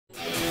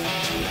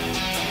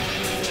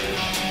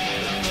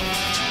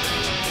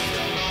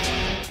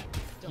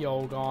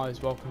Yo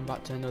guys, welcome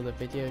back to another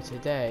video.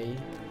 Today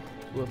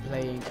we're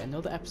playing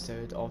another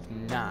episode of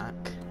Knack.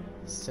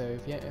 So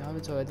if you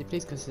haven't already,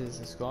 please consider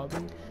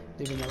subscribing,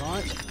 leaving a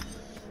like,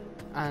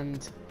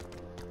 and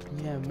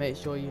yeah, make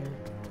sure you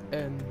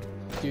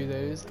do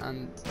those.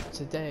 And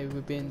today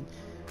we've been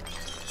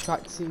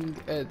practicing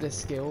this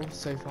skill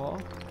so far.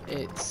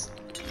 It's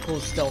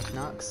called Stealth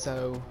Knack,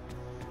 so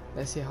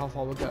let's see how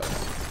far we go. Let's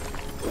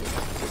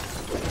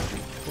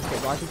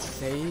get right into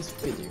today's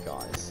video,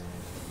 guys.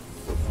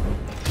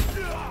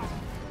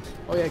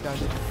 Oh yeah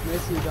guys,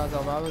 most of you guys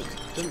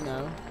don't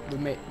know,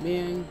 me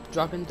and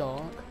Dragon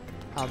Dark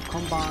have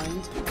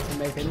combined to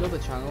make another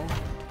channel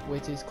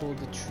which is called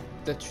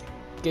the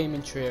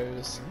Gaming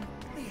Trios.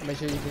 Make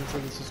sure you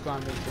consider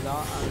subscribing to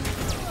that, and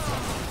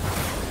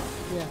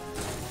yeah,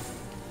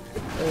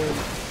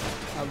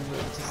 I would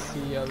like to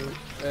see a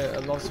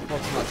lot of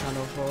support on that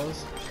channel for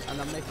us, and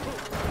I'm making it.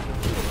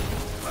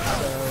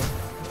 So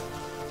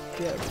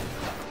yeah,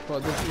 but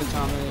this is the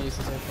channel I'm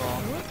using so far.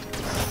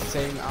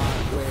 Same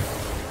as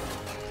with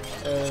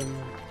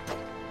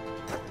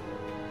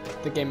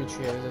the Gaming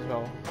Trios as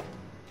well.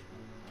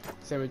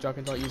 Same with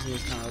Dragon Dark using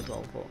his channel as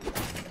well, but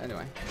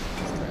anyway,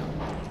 let's carry on.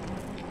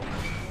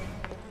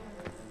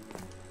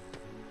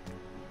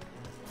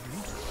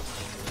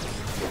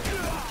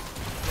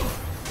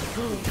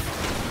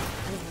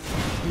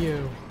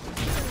 Phew.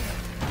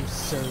 I'm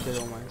so good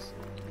almost.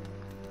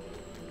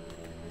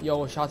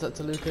 Yo, shout out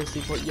to Lucas,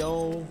 he put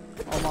yo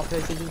on my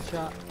PlayStation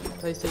chat,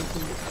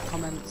 PlayStation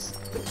comments.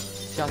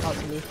 Shout out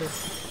to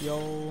Lucas,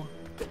 yo.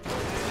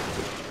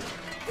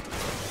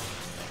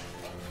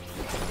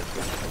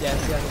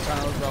 Yes, he has a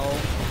channel as well.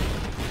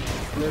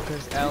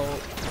 Lucas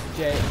LJ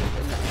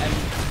M.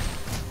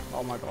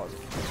 Oh my god.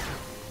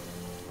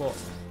 What?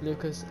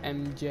 Lucas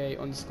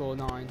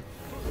MJ_9.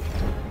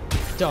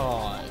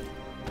 Die.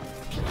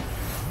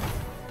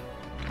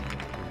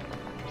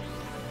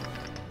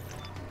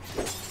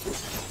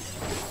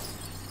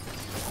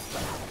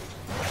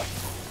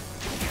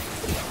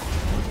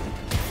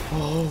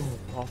 Oh,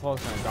 I thought I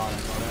was gonna die, I'm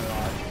not gonna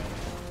lie.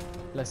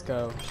 Let's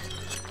go.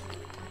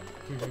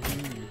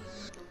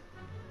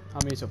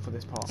 I'm used up for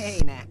this part. Hey,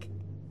 Knack.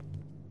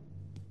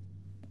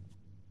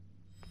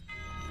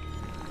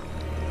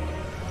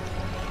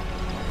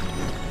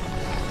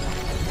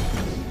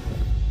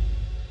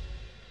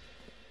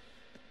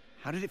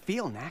 How did it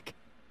feel, Knack?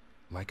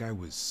 Like I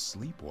was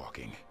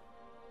sleepwalking.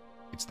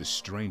 It's the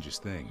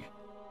strangest thing.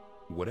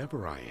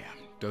 Whatever I am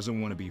doesn't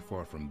want to be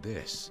far from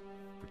this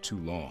for too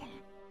long.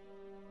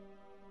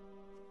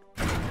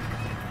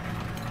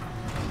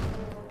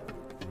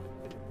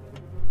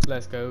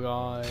 Let's go,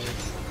 guys.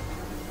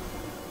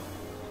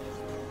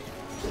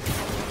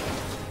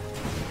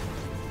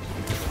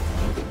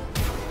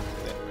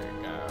 There we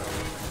go.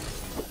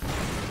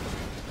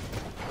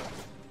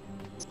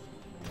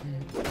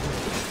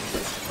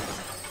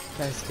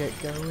 Let's get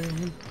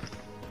going.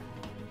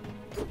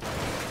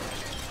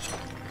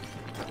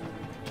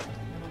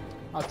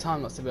 I have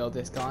time lots to build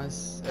this,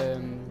 guys,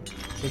 to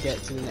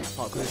get to the next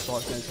part, because this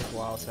part's going to take a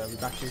while, so I'll be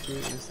back with you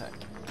in a sec.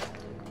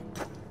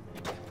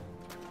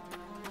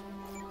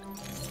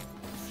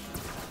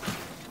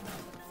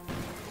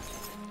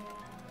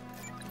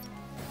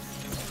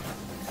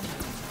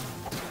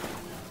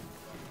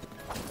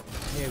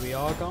 Here we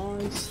are,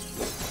 guys.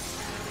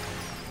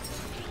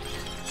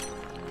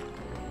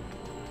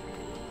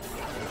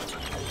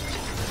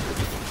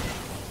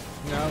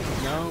 No,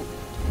 no.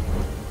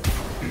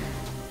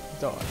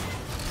 Die.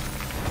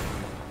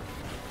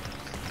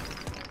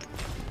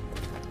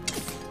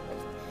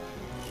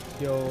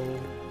 Yo.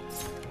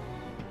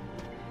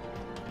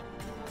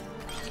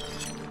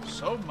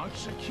 So much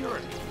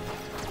security.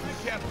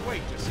 I can't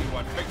wait to see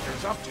what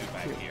Victor's up to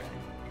back here.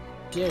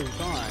 Yeah,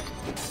 right.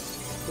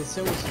 There's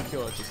so much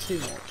security, too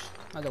much.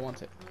 I don't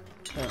want it.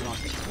 I don't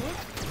like it.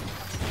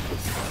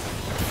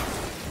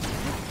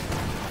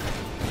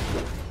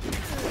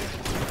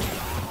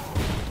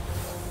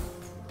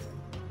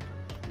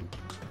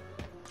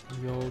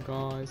 Yo,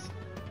 guys.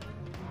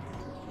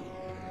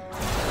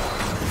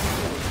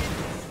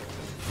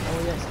 Oh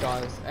yes,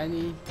 guys.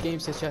 Any game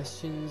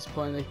suggestions,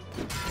 put in the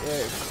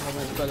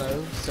comments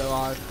below, so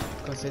I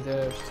can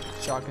consider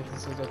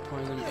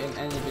putting them in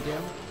any video.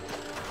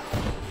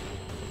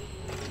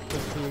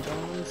 Good for you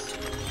guys.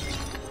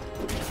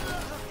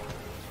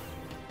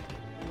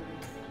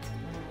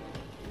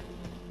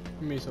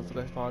 I'm useful for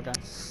this part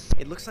again.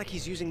 It looks like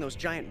he's using those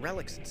giant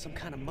relics in some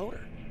kind of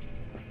motor.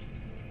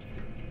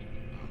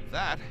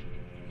 That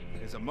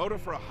is a motor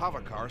for a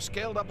hovercar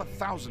scaled up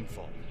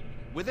 1,000-fold.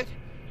 With it,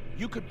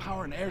 you could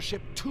power an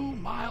airship 2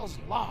 miles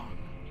long.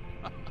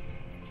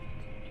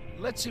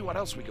 Let's see what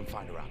else we can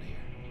find around here.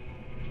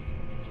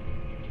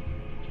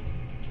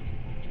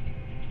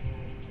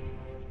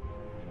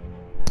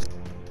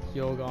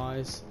 Yo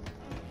guys,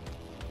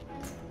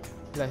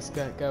 let's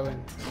get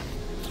going.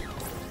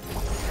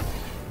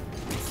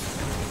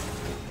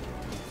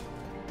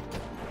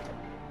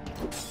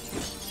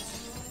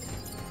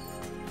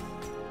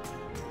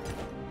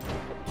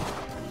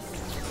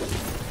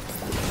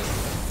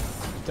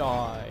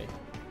 Die.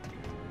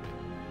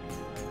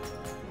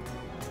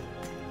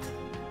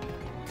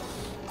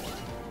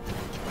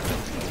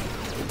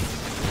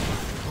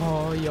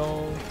 Oh,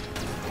 yo.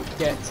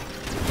 Get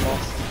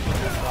lost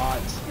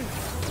right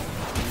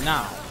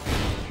now.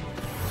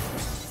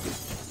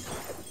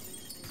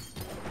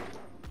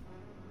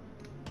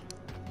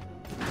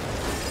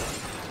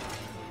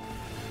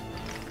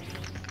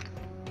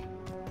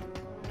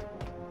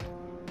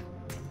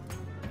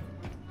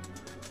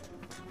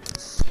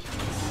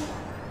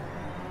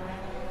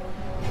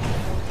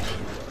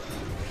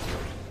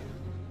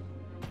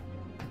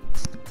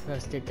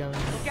 Let's get going.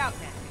 Look out,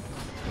 Knack.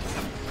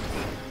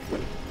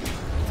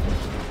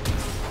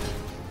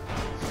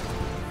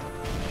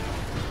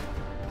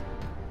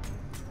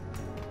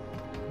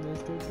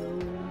 Let's get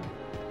going.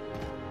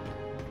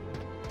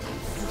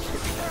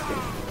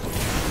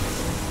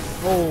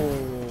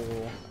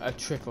 Oh, a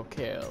triple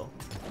kill.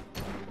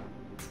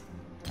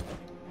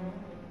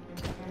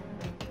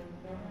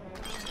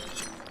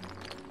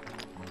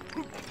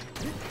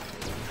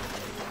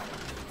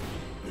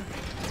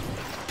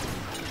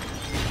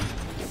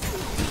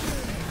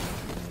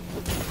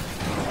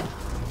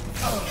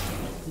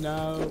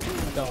 No,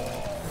 no.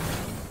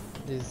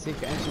 There's a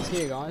secret entrance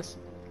here, guys.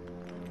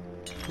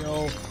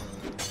 Yo.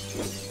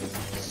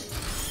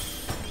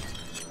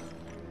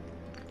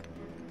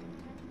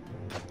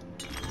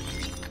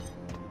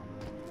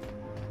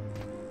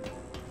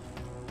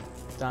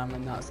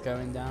 Diamond nuts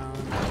going down.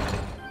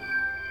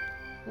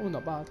 Oh,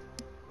 not bad.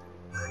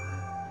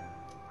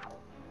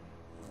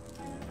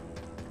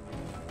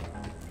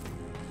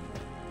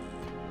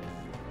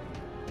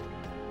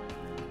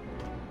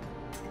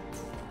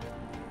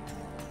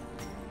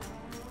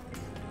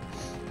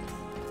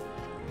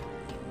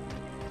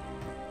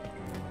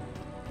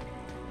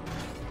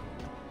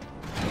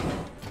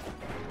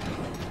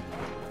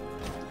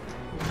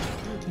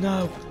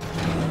 No.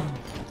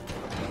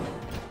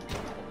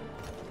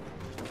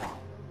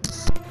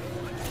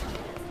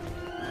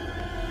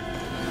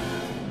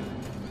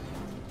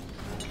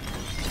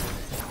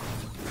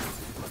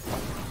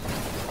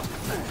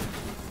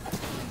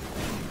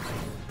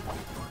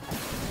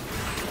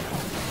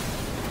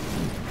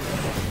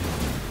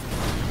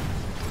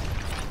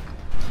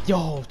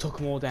 Yo, took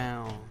them all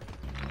down.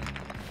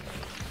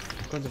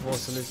 Going to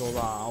force a little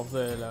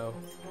Alverlo.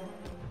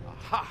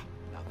 Aha!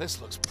 Now this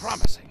looks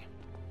promising.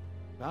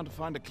 Bound to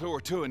find a clue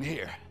or two in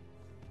here.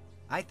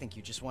 I think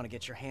you just want to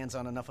get your hands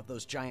on enough of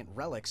those giant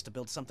relics to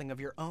build something of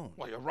your own.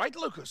 Well, you're right,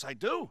 Lucas, I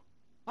do.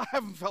 I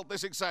haven't felt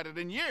this excited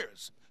in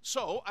years.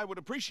 So I would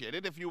appreciate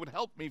it if you would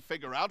help me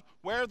figure out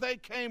where they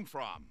came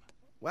from.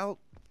 Well,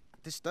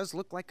 this does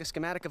look like a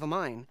schematic of a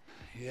mine.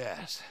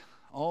 Yes,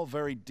 all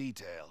very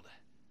detailed.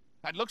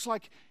 It looks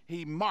like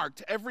he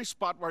marked every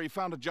spot where he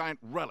found a giant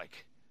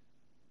relic.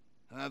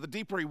 The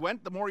deeper he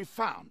went, the more he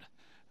found,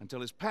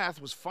 until his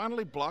path was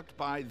finally blocked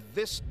by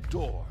this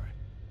door.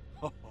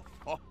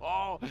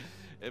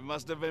 It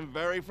must have been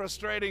very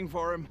frustrating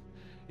for him.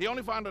 He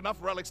only found enough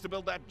relics to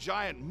build that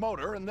giant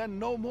motor, and then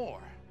no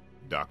more.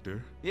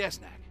 Doctor,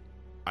 Yes, Knack.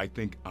 I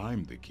think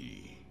I'm the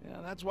key.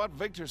 Yeah, that's what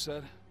Victor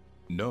said.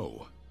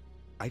 No,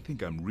 I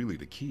think I'm really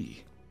the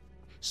key.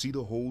 See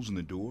the holes in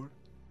the door?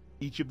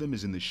 Each of them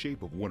is in the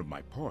shape of one of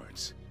my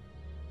parts.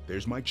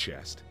 There's my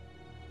chest.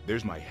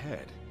 There's my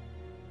head.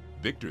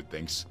 Victor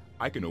thinks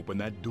I can open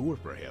that door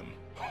for him.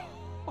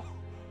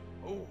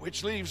 Oh,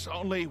 which leaves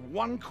only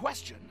one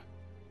question.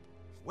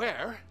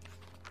 Where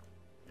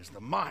is the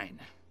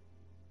mine?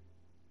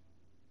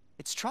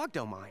 It's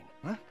Trogdo mine.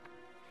 Huh?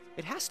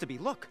 It has to be,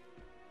 look.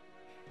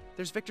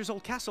 There's Victor's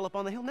old castle up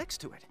on the hill next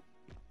to it.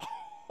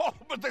 Oh,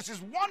 but this is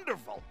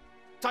wonderful!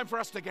 Time for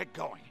us to get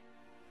going.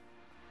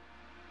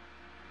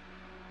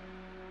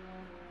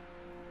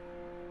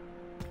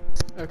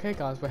 Okay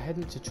guys, we're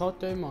heading to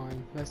Trogdo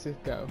Mine. Let's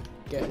just go.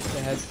 Get the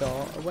head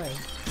start away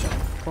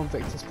from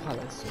Victor's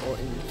palace, or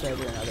in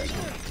further in, I don't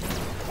know.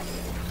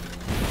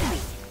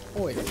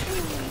 Oi. Oh,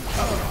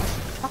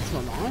 that's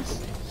not nice.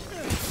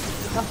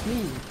 That's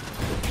mean.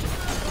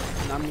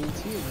 And I'm mean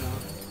to you now.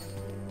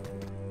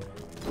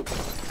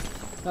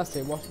 That's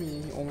it, watch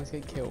me almost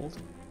get killed.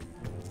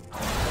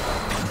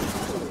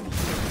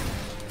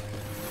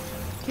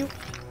 Kill.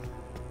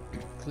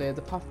 Clear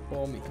the path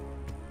for me.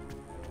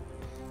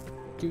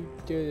 Do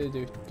do do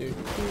do do do.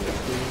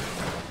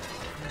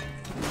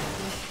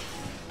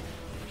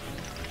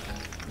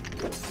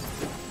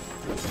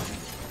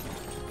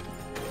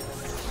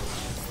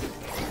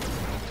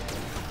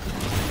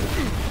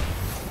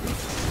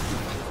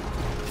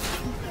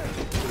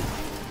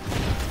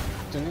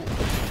 Done it.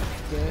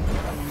 There and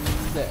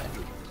there.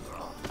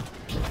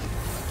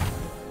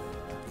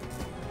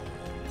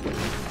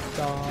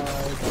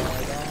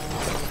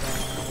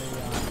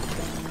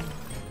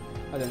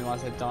 I don't know why I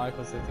said die,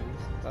 because I think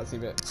that's a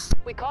bit...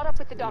 We caught up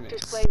with the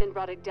doctor's plane and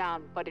brought it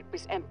down, but it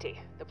was empty.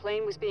 The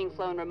plane was being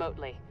flown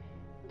remotely.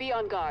 Be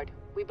on guard.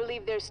 We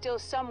believe there's still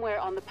somewhere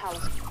on the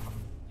palace.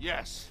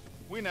 Yes,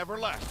 we never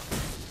left.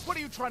 What are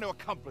you trying to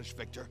accomplish,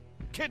 Victor?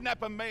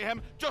 Kidnap and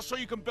mayhem just so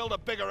you can build a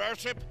bigger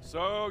airship?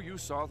 So you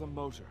saw the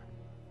motor.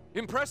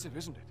 Impressive,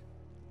 isn't it?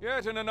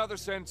 Yet in another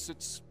sense,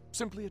 it's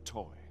simply a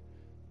toy.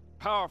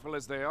 Powerful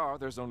as they are,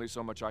 there's only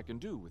so much I can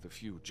do with a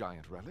few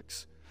giant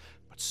relics.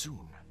 But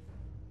soon,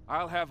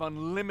 I'll have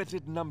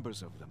unlimited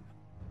numbers of them.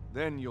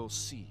 Then you'll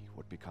see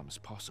what becomes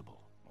possible.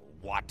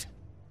 What?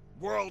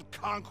 World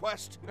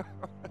conquest?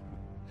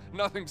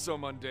 Nothing so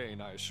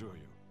mundane, I assure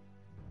you.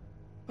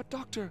 But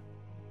Doctor,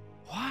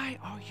 why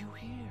are you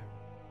here?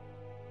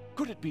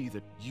 Could it be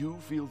that you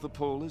feel the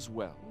pull as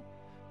well?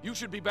 You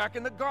should be back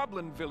in the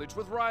Goblin Village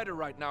with Ryder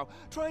right now,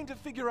 trying to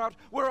figure out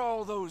where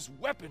all those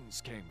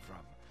weapons came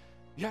from.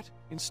 Yet,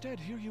 instead,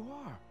 here you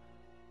are,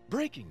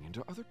 breaking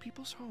into other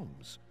people's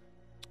homes.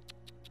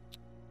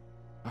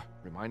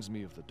 Reminds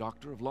me of the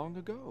Doctor of long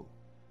ago,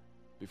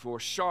 before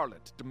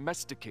Charlotte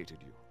domesticated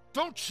you.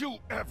 Don't you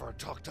ever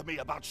talk to me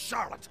about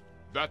Charlotte!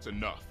 That's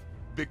enough.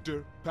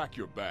 Victor, pack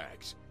your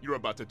bags. You're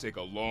about to take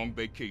a long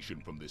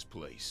vacation from this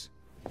place.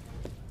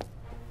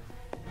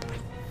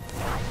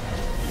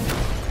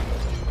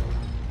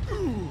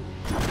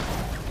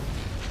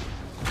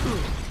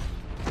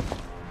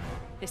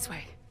 This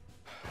way.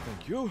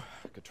 Thank you,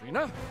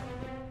 Katrina.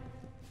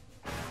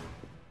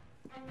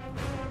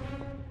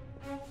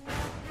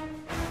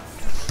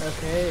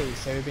 Okay,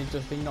 so we've been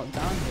just being knocked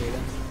down here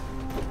then.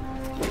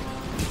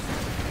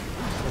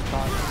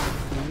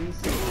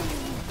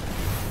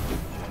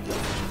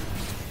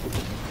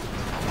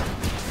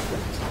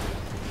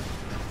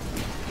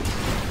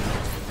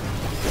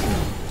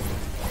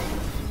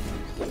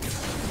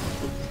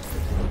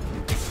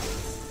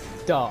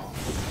 Duh.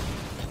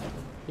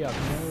 You have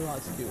no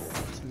right to do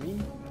that to me.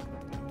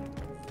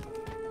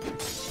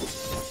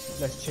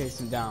 Let's chase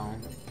him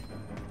down.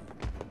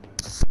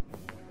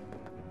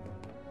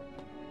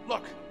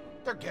 Look,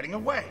 they're getting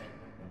away.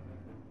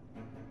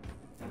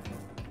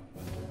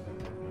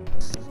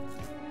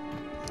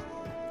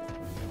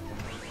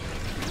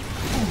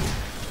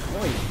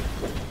 Oi.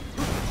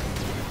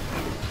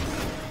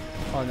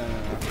 Oh no.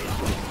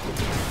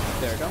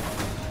 There we go.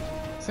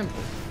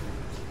 Simple.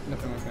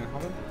 Nothing was gonna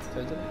happen.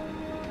 Totally.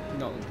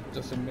 Not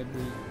just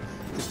immediately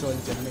destroy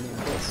the 10 million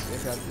bits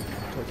if you had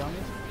to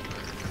damage.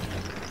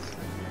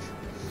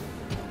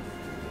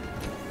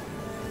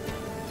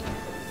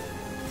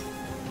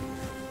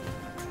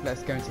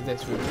 Let's go into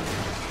this room.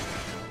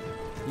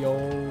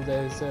 Yo,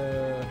 there's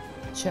a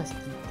chest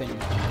thing.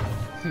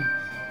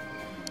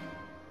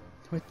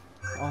 Wait,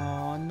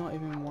 oh, not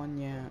even one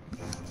yet.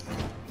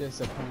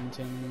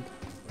 Disappointing.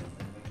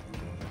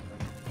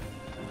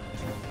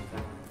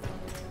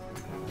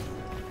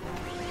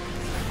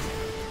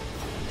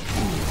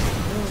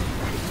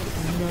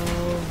 No.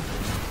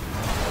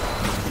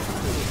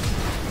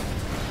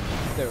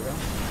 There we go.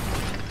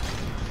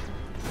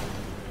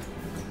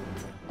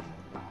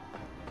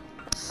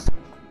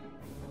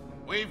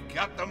 We've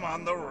got them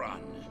on the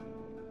run.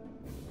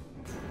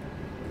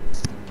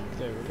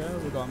 There we go,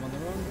 we got him on the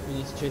run. We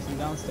need to chase him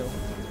down still.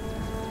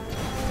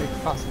 Quick,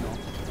 fast enough.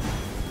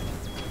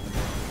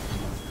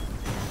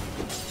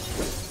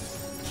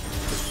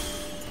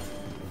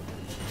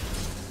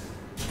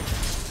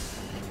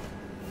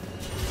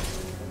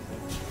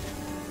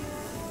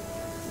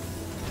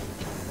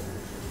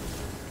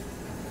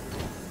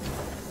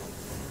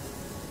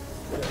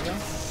 There we go.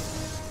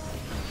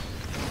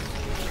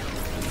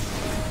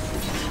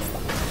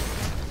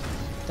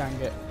 Dang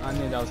it, I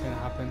knew that was going to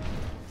happen.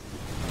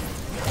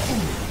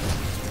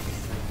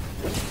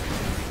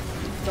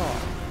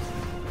 Stop.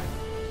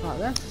 Right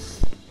then.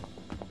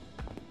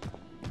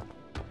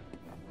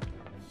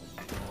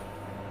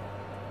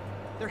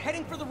 They're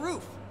heading for the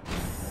roof.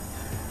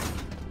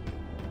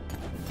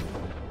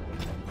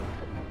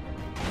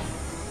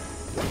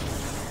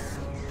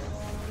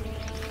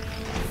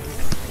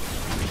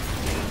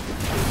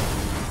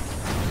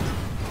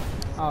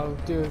 I'll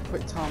do a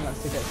quick time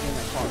lapse to get to the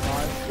next part,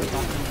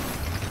 guys.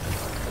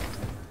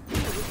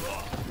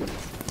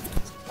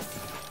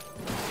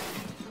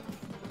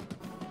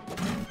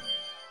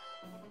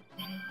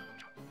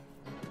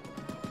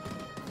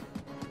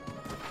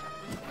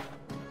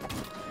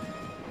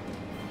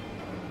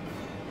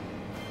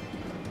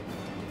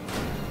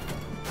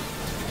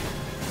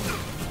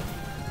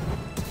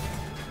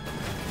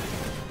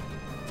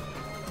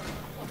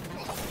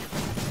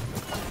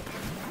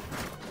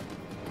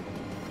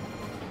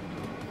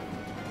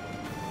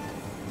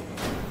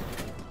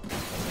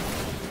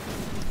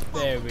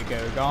 There we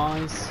go,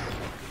 guys.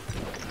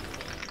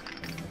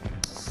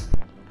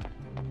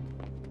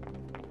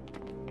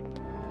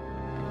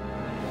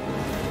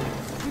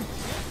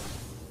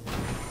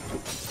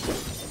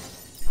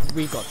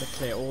 We got to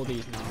clear all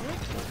these now.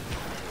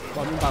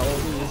 What I mean by all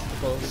these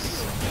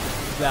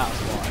because that's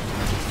why.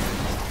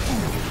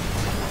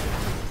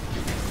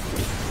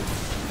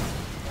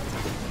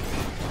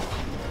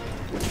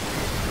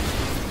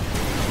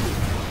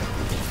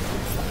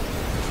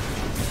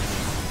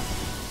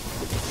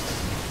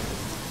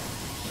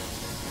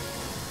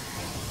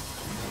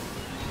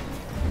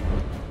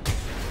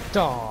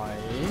 Die.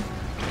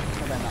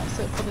 And then that's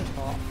it for this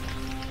part.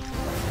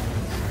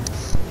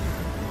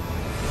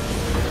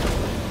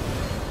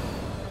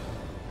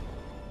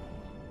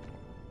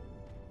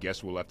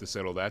 Guess we'll have to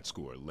settle that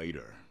score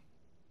later.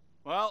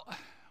 Well,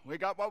 we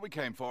got what we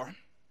came for.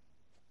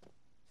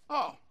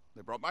 Oh,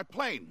 they brought my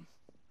plane.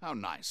 How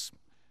nice.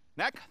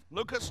 Knack,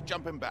 Lucas,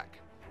 jump him back.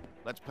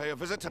 Let's pay a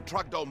visit to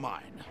Trogdo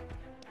Mine.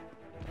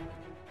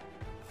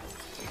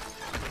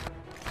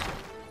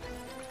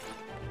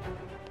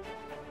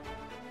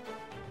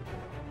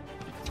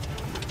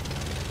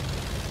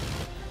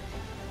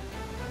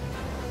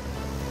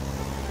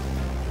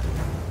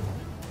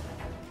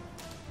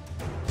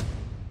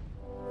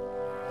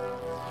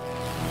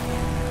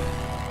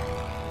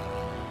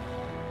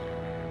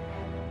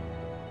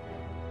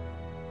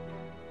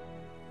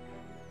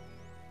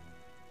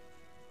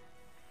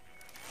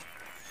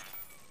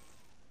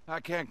 I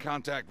can't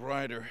contact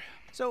Ryder.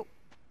 So,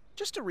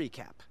 just to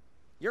recap,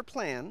 your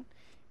plan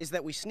is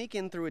that we sneak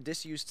in through a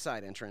disused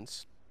side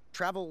entrance,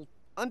 travel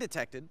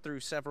undetected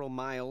through several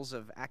miles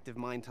of active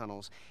mine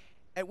tunnels,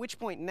 at which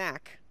point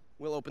Knack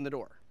will open the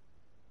door.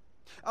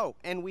 Oh,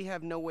 and we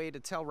have no way to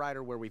tell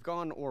Ryder where we've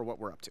gone or what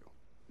we're up to.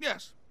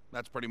 Yes,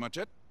 that's pretty much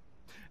it.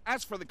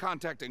 As for the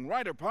contacting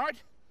Ryder part,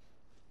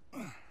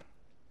 have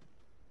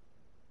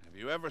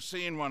you ever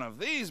seen one of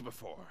these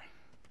before?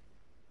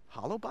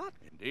 Holobot?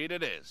 Indeed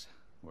it is.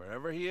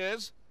 Wherever he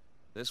is,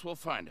 this will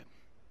find him.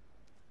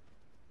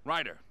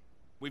 Ryder,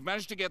 we've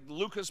managed to get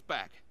Lucas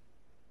back,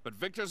 but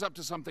Victor's up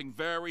to something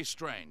very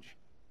strange.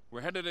 We're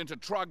headed into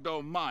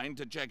Trogdo Mine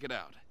to check it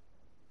out.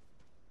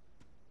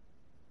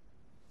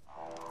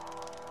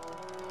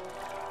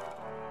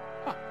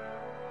 Huh.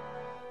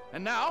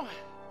 And now,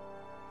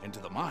 into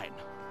the mine.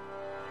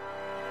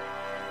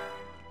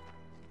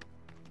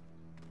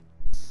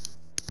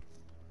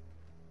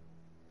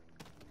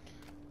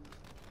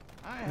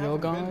 I Yo,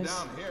 haven't been guys.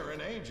 down here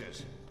in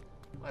ages.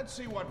 Let's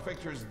see what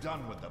Victor's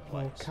done with the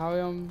We'll place.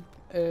 carry on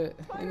in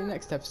the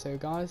next episode,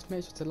 guys.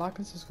 Make sure to like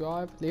and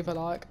subscribe, leave a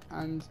like,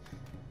 and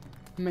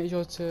make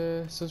sure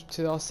to subscribe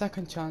to our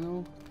second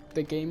channel,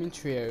 The Gaming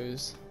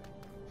Trios.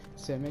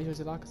 So make sure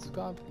to like and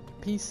subscribe.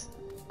 Peace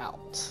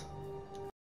out.